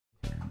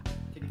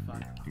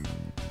fun.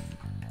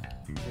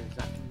 Cause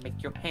I can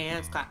make your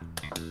hands clap.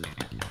 Is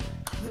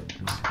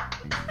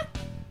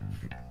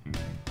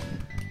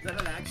that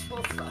an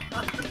actual song?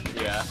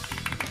 Yeah.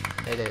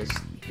 It is. I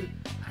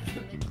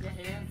can make your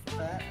hands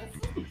clap.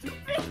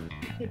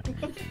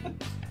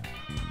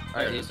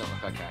 Alright, these don't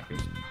look like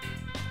crackers.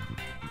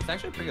 It's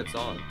actually a pretty good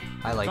song.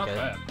 I like Not it.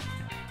 bad.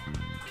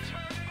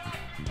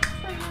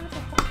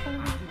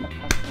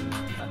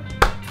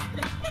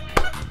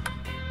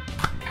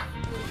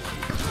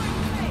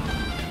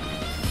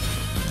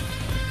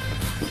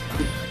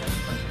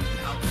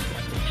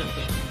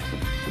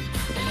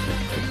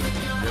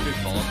 You're big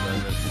fall for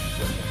this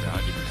shit on the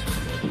ground, you can just do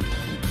it.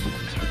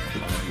 I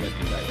don't know if you guys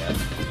do that yet.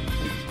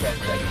 10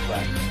 seconds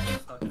left.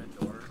 Stuck in a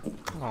door.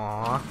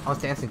 Aww, I was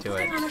dancing to it.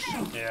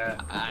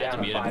 Yeah. I had to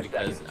mute him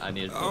because I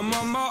needed I'm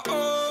focus. on my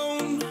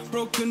own,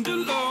 broken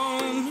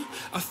alone.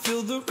 I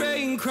feel the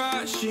rain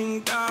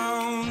crashing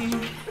down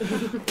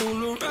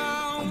all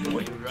around.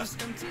 This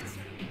empty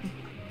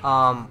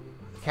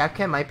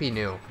Capcom might be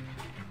new.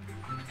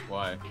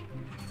 Why?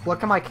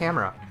 Look at my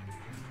camera.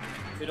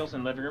 Fiddles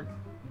in living room.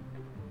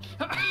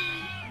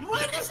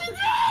 What is it?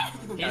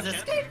 He's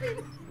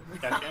escaping.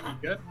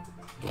 Capcom,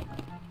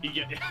 you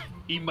good?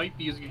 He might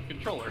be using a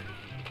controller.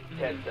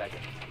 10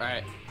 seconds.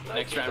 Alright,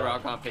 next round we're all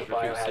gonna pick your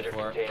favorite stick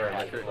for it. Or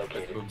like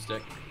your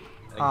boomstick.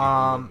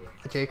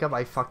 Jacob,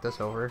 I fucked us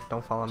over.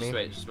 Don't follow me.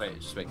 Just wait.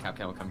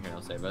 Capcom will come here and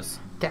he'll save us.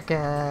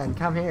 Capcom,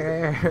 come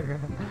here.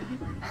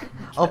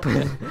 open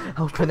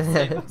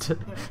it.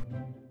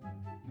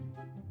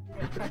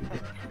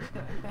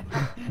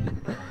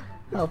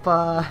 Help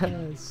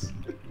us.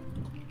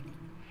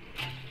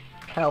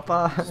 Help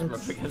Just rub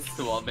us. against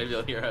the wall, maybe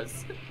he'll hear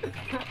us.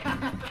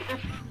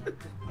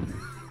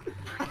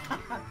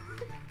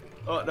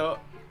 Oh no,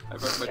 I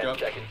broke my 10 jump.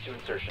 seconds to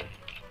insertion.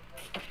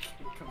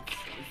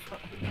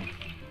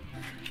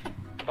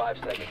 5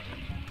 seconds.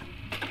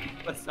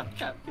 That's not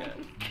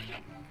Capcom.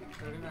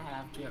 We're gonna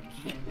have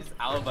Capcom. It's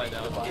alibi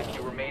now. If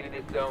you remain in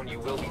this zone, you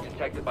will be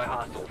detected by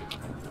hostiles.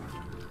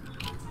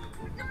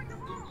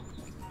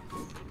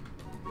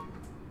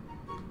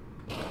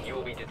 You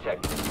will be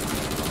detected.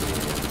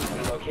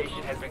 The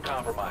location has been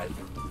compromised.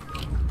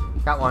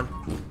 Got one.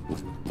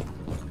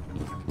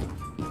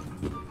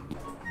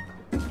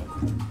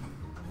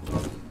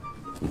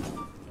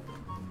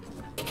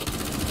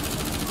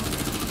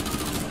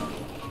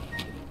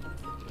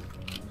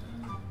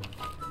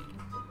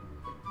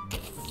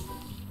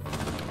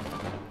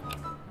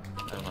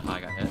 I don't know how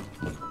I got hit.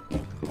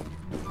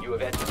 You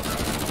have entered the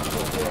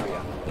controlled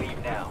area. Leave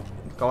now.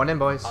 Going in,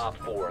 boys. Op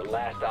 4,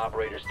 last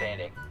operator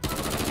standing.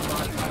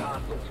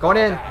 Going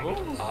in.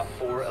 Op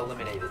 4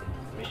 eliminated.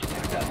 Mission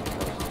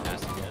successful.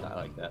 Nasty good. I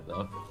like that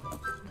though.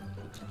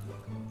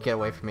 Get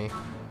away from me.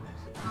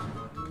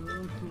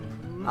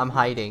 I'm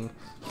hiding.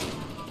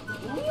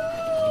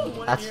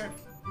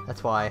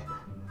 That's why.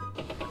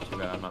 Too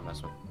bad I'm not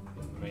messing with.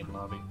 Main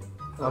lobby.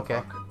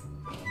 Okay.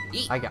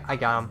 I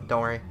got him.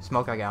 Don't worry.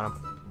 Smoke, I got him.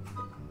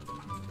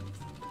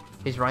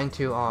 He's running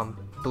to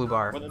blue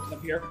bar. One of them's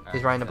up here.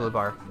 He's running to blue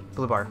bar.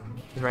 Blue bar.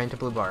 He's running to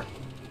blue bar.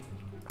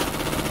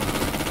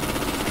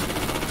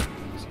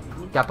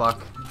 Got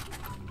Buck.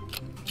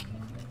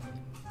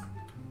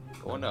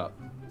 Going up.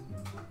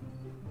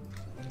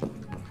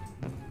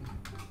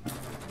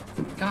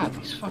 God,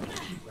 these fucking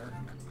people.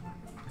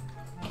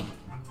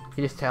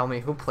 You just tell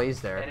me who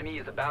plays there. Enemy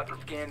is about to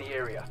scan the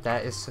area.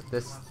 That is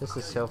this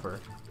is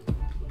Silver.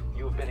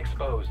 You have been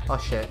exposed. Oh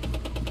shit.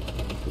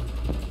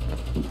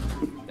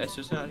 That's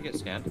just how to get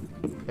scanned.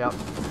 Yep.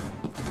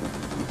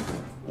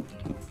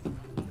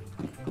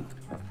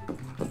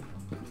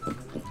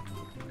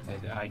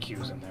 The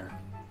IQ's in there.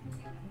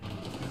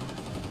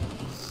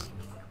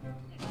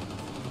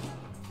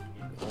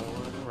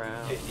 Going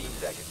around. 15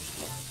 seconds.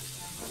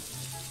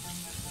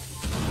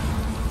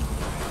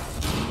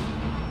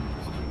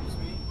 Excuse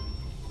me.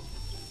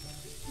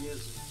 He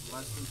is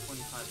less than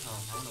 25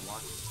 health. I wanna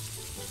watch him.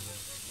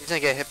 He's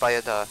gonna get hit by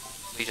the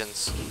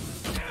legions.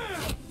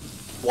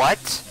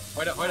 What?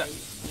 Wait up.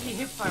 He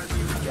hit fired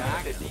you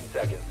back. 15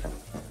 seconds.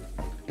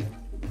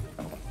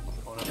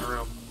 One in the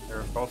room.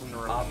 They're both in the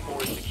room. Op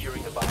 4 is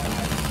securing the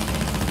biohazard.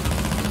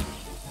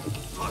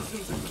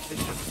 Toxins in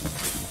position.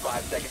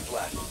 5 seconds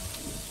left.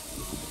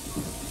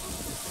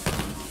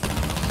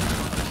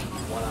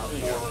 One Op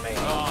 4 remaining.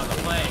 Oh, the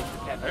play.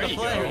 Attempt There to you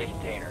secure go. the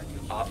container.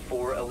 Op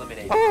 4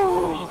 eliminated.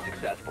 Mission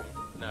successful.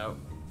 No,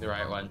 the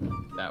right one.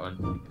 That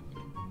one.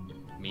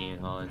 Me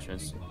and all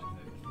entrance.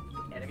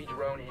 Enemy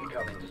drone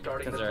incoming.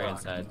 Starting the Because they're clock.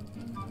 inside.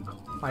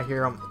 I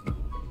hear him.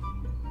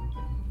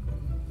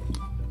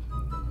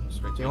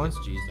 Just wait till Anyone? he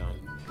gets G zone.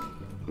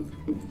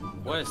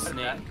 What a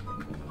snake.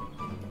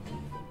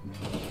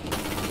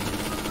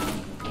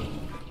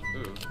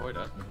 Ooh,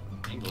 Koida.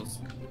 Angles.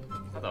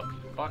 How the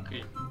fuck?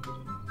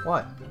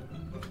 What?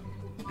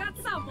 Got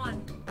someone.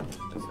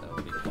 That's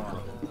LB.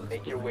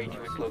 Make your way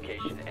to its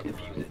location and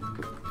defuse it.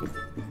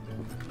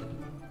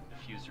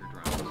 Diffuser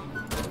drones.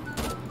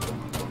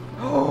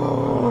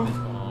 Oh,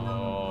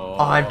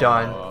 I'm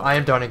done. I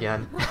am done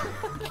again.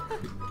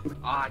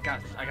 Ah,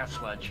 I got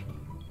sledge.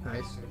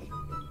 Nice.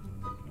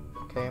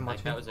 Okay, I'm Like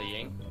watching. that was a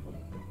ying.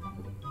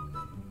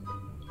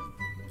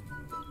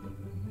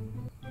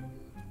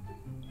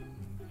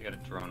 You got a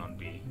drone on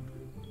B.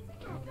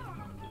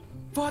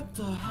 What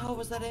the hell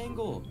was that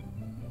angle?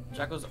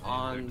 Jackal's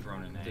on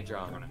Drone in A. the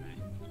drone. Drone in A.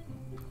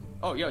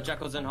 Oh, yo,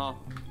 Jackal's in hall.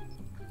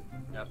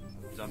 Yep,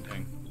 he's on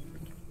ping.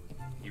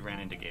 He ran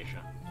into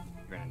Geisha.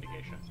 Granted,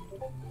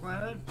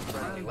 Last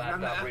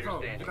grab the operator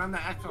echo. standing. Grab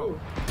the echo.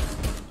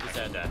 He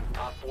said that.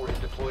 Op 4 has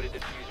deployed a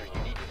diffuser.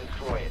 You need to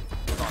destroy it.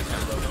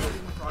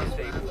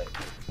 Disable it.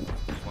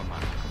 There's one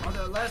left. On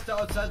the last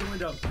outside the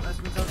window.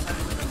 Last one's outside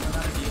the window. Come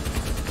out of here.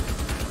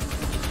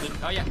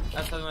 Oh, yeah,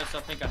 that's the one I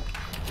still think of.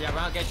 Yeah,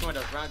 round Geisha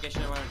window. Round Geisha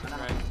window. Come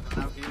Right.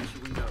 out the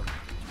window.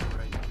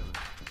 Right, you kill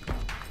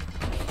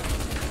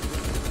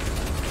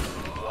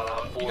One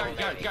op 4 You got it.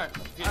 remaining.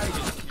 Defuse. it.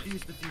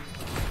 Defuse, defuse.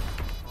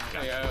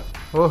 Yeah, yeah.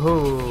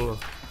 Woohoo!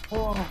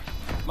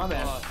 My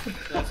bad.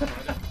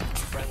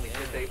 Friendly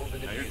disabled the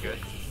No, you're diffuser. good.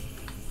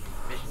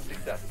 Mission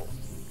successful.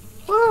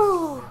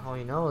 Woo! All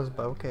he knows,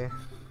 but okay.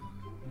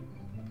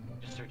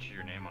 Just search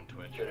your name on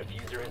Twitch. The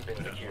diffuser has been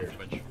Put it on secured.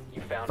 Twitch.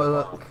 You found a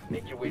Fuck. bomb.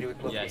 Make your way to its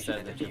Yeah, I location said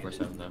and the defuse it.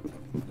 247 though.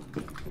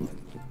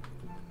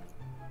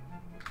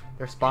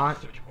 They're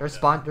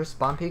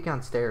spawn peeking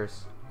on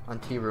stairs. On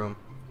T room.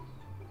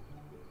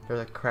 There's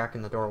a crack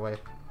in the doorway.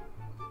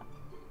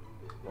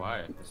 Why?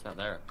 It's not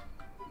there.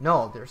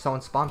 No, there's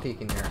someone spawn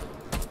peeking there.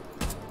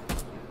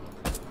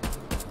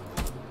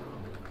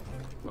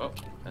 Oh,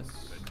 that's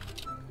good.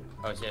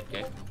 Oh, it's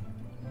AFK.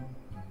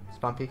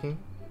 Spawn peeking?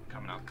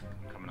 Coming up.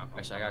 I'm coming up.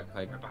 Actually, I got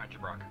like. Right behind you,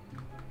 Brock.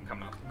 I'm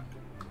coming up.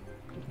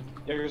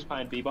 There's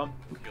behind B-bomb.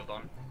 Field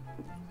on.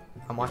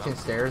 I'm watching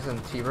stairs in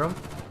T room.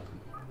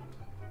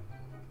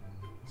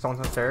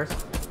 Someone's on stairs.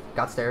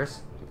 Got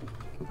stairs.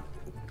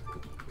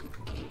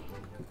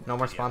 No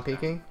more spawn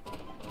peeking.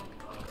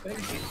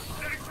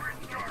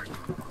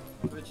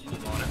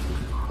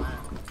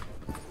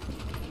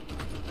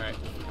 Alright,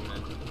 coming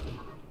in.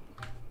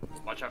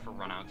 Watch out for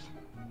runouts.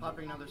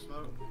 Popping another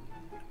smoke.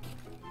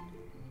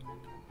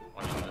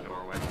 Watching the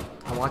doorway.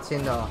 I'm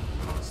watching the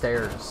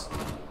stairs.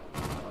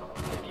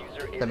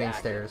 Diffuser is The main active,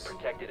 stairs.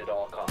 protected at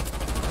all costs.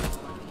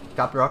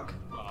 Got Brooke.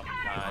 Oh my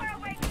god.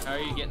 How are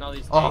you getting all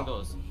these Oh.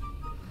 angles?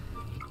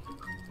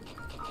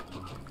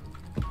 Oh,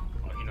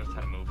 he knows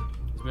how to move.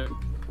 Let's move.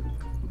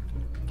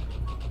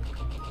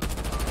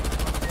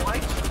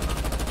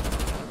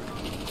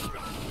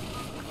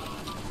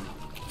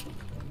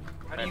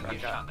 How do you Right,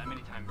 get back shot that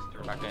many times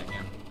through? Back in,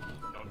 yeah.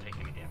 Don't take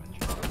any damage.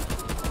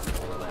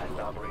 Last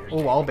operator Oh,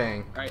 standing. wall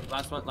bang. Alright,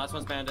 last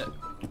one's bandit.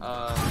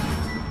 Watch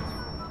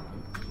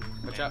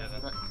out.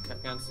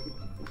 Guns.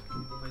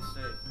 Play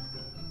safe.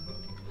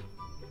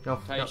 No,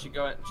 Ty, no. you should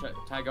go in.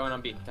 Ty, go in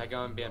on B. Ty,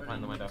 go in B and plant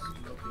in the window.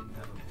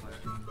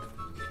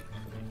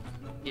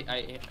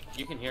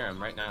 You can hear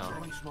him right now.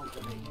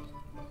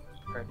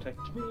 Protect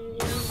me.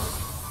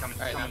 Coming,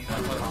 Alright, coming. now.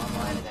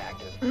 Online and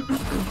active.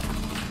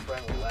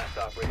 Friendly last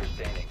operator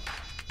standing.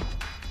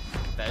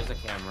 There's a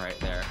cam right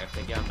there. If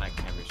they get on that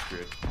cam, you're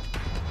screwed.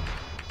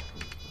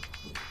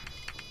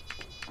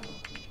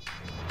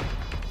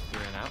 You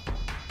ran out?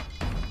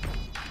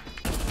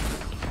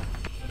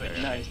 There.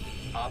 Nice.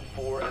 Op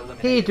 4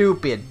 eliminated. Hey,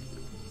 stupid.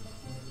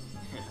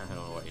 I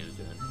don't know what he was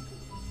doing.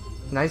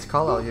 Nice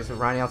call out. Just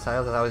running outside.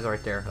 I was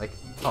right there. Like,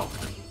 oh.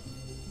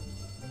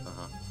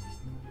 Uh-huh.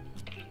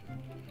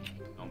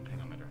 Don't ping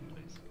on my drone,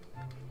 please.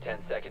 10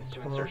 seconds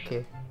to insertion.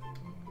 Okay.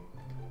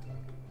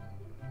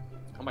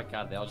 Oh my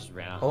god, they all just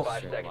ran out Oh. of the 5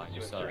 straight seconds line. to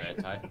You saw that,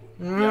 insertion. Ty?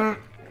 Mm.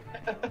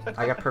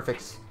 I got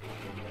perfects.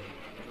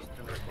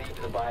 Proceed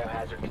to the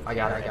biohazard I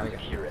got it, container I and got it.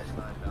 secure it.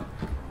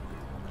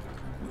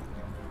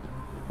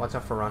 Watch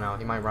out for run out.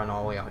 He might run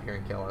all the way out here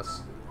and kill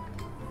us.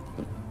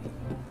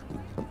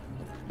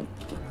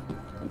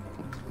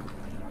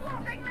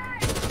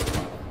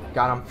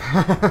 Got him.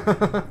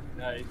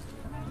 Nice.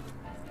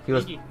 he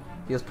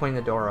was pointing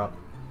the door up.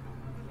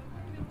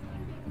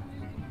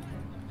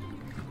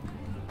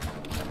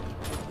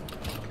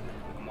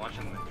 I'm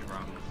watching the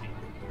drone to see.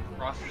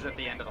 Roster's at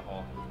the end of the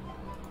hall.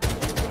 A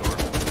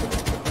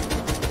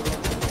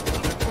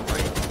little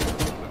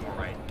bit more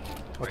right.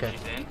 Where Okay.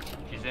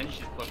 She's in.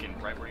 She's looking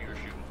right where you were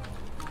shooting.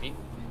 Me?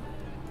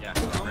 Yeah.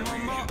 I'm Right where on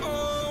you my were shooting.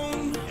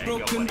 own, There you go,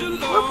 broken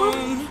buddy.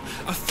 alone.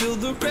 I feel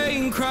the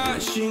rain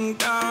crashing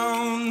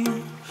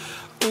down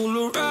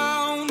all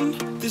around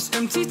this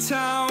empty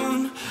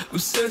town. I'm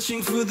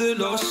searching for the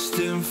lost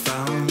and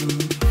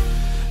found,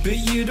 but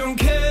you don't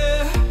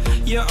care,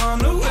 you're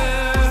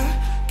unaware.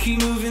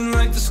 Keep moving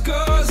like the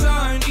scars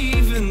aren't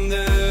even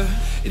there.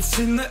 It's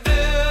in the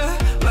air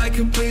like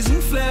a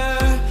blazing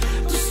flare.